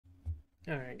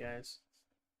Alright guys,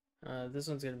 this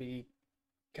one's going to be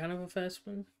kind of a fast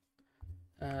one.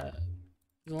 There's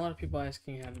a lot of people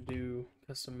asking how to do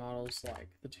custom models like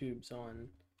the tubes on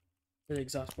the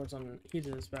exhaust ports on each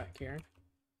of this back here,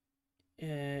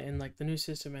 and like the new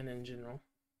system and in general.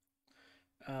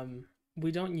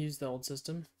 We don't use the old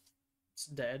system, it's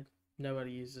dead,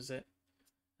 nobody uses it.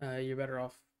 You're better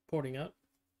off porting up.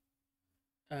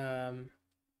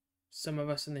 Some of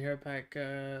us in the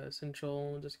HeroPack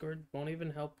Central Discord won't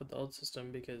even help with the old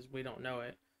system because we don't know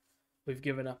it. We've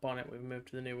given up on it. We've moved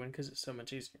to the new one because it's so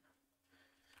much easier.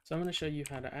 So I'm going to show you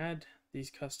how to add these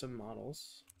custom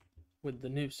models with the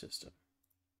new system.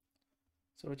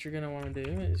 So what you're going to want to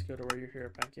do is go to where your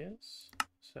HeroPack is.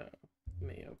 So let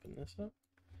me open this up.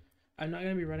 I'm not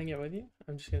going to be running it with you.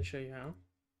 I'm just going to show you how.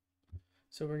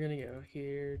 So we're going to go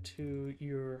here to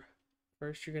your,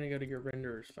 first you're going to go to your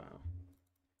renderers file.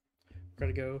 We're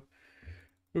going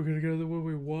to go to the one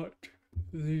we want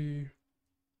the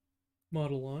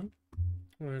model on.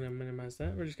 We're going to minimize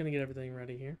that. We're just going to get everything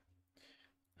ready here.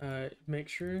 Make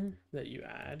sure that you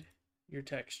add your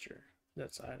texture.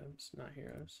 That's items, not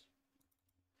heroes.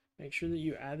 Make sure that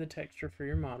you add the texture for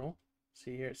your model.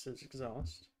 See here it says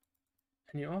exhaust.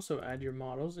 And you also add your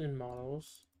models in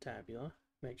models tabula.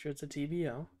 Make sure it's a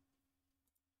TBL.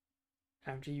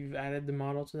 After you've added the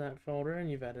model to that folder and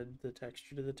you've added the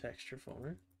texture to the texture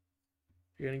folder,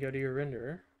 you're going to go to your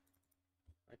renderer,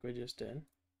 like we just did.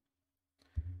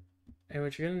 And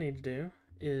what you're going to need to do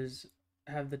is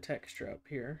have the texture up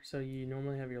here. So you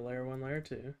normally have your layer 1, layer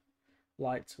 2,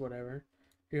 lights, whatever.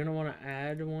 You're going to want to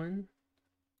add one.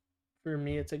 For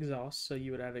me, it's exhaust, so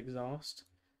you would add exhaust.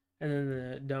 And then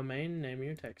the domain, name of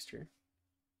your texture.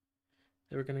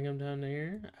 Then we're going to come down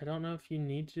here. I don't know if you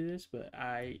need to do this, but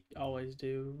I always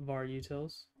do var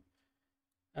utils.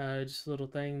 Just a little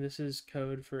thing. This is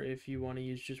code for if you want to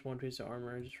use just one piece of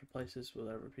armor and just replace this with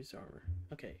every piece of armor.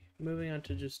 Okay, moving on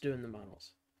to just doing the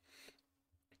models.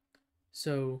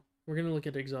 So we're going to look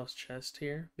at exhaust chest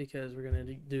here because we're going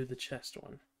to do the chest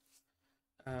one.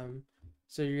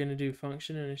 So you're going to do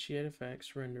function initiate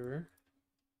effects renderer.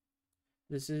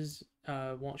 This is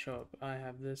won't show up. I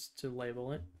have this to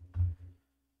label it,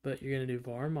 but you're going to do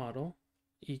var model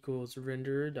equals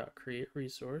renderer.create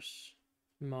resource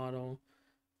model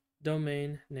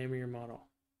domain name of your model.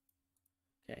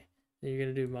 Okay, then you're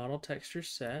going to do model texture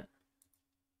set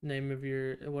name of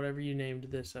your whatever you named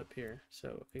this up here.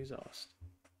 So exhaust.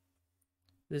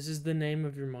 This is the name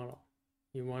of your model.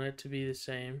 You want it to be the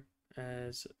same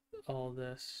as all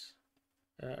this,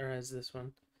 or as this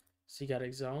one. So you got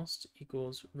exhaust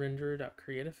equals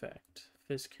renderer.create effect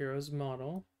Fisk Heroes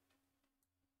model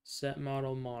set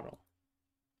model model.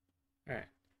 All right,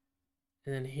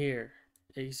 and then here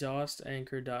exhaust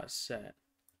anchor dot set.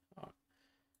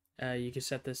 You can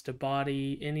set this to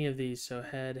body, any of these. So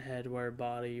head, headwear,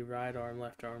 body, right arm,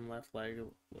 left leg,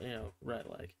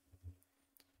 right leg.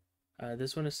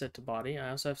 This one is set to body. I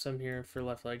also have some here for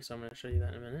left leg, so I'm going to show you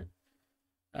that in a minute.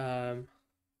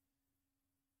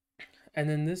 And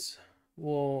then this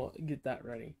will get that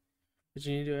ready. What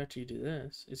you need to do after you do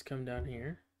this is come down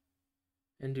here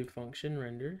and do function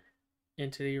render,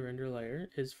 entity render layer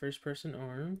is first person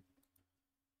arm,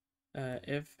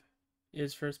 if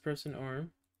is first person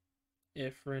arm,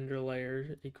 if render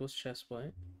layer equals chest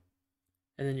plate,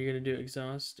 and then you're going to do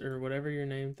exhaust or whatever your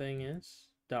name thing is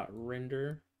dot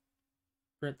render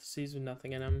parentheses with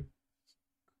nothing in them,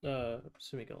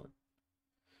 semicolon.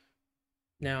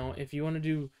 Now if you want to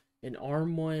do an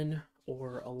arm one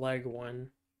or a leg one,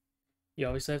 you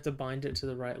obviously have to bind it to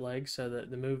the right leg so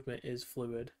that the movement is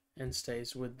fluid and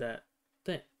stays with that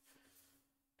thing.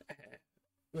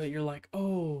 But you're like,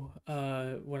 oh,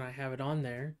 when I have it on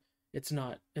there, it's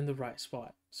not in the right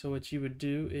spot. So what you would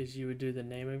do is you would do the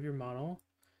name of your model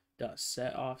dot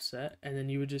set offset, and then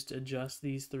you would just adjust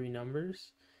these 3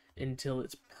 numbers until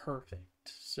it's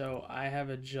perfect. So I have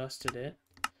adjusted it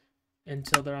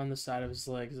until they're on the side of his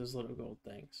legs, those little gold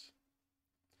things.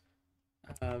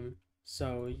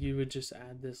 So you would just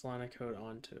add this line of code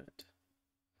onto it.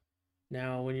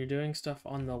 Now, when you're doing stuff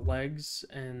on the legs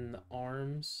and the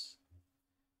arms,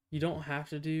 you don't have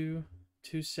to do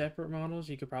 2 separate models.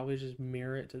 You could probably just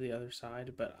mirror it to the other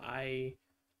side, but I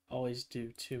always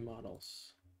do 2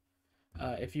 models.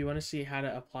 If you want to see how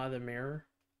to apply the mirror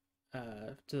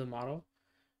to the model,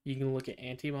 you can look at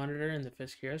anti-monitor in the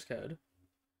Fisk Heroes code.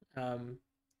 And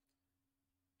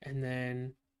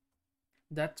then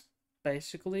that's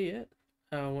basically it.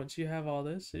 Once you have all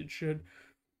this, it should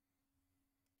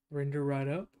render right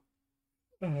up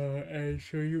and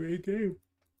show you a game.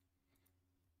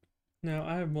 Now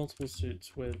I have multiple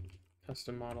suits with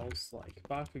custom models. Like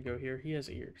Bakugo here, he has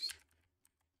ears,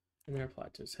 and they're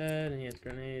applied to his head, and he has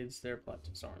grenades, they're applied to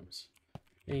his arms.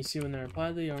 And you see when they're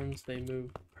applied to the arms, they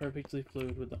move perfectly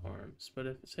fluid with the arms. But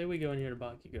if, say we go in here to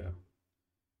Bakugo,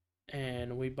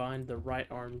 and we bind the right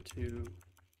arm to,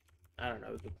 I don't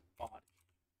know, the body.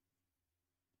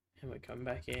 And we come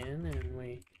back in, and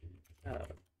we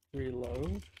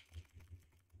reload.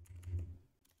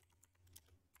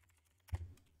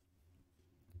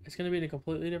 It's going to be in a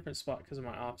completely different spot because of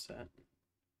my offset.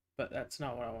 But that's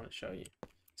not what I want to show you.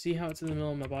 See how it's in the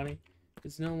middle of my body?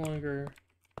 It's no longer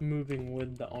moving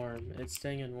with the arm. It's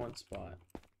staying in one spot.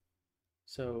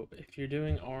 So if you're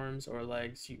doing arms or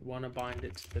legs, you want to bind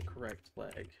it to the correct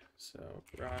leg. So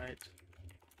right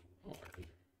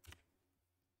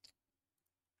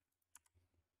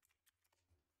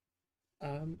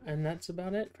arm. And that's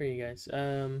about it for you guys. If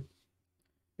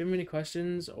you have any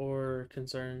questions or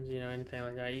concerns, you know, anything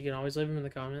like that, you can always leave them in the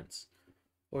comments.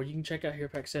 Or you can check out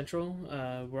HeroPack Central.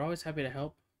 We're always happy to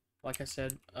help. Like I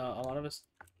said, a lot of us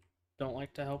don't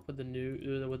like to help with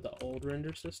the old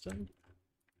render system.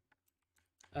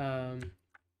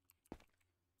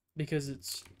 Because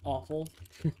it's awful.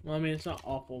 Well, I mean, it's not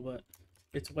awful, but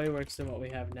it's way worse than what we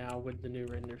have now with the new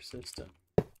render system.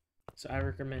 So I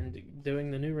recommend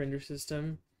doing the new render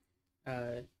system.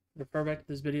 Refer back to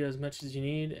this video as much as you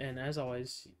need, and as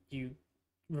always, you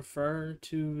refer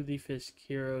to the Fisk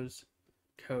Heroes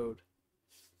code.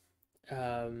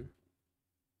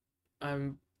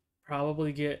 I'm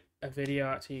probably get a video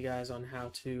out to you guys on how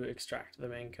to extract the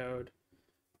main code.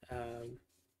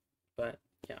 But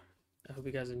yeah, I hope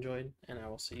you guys enjoyed, and I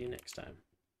will see you next time.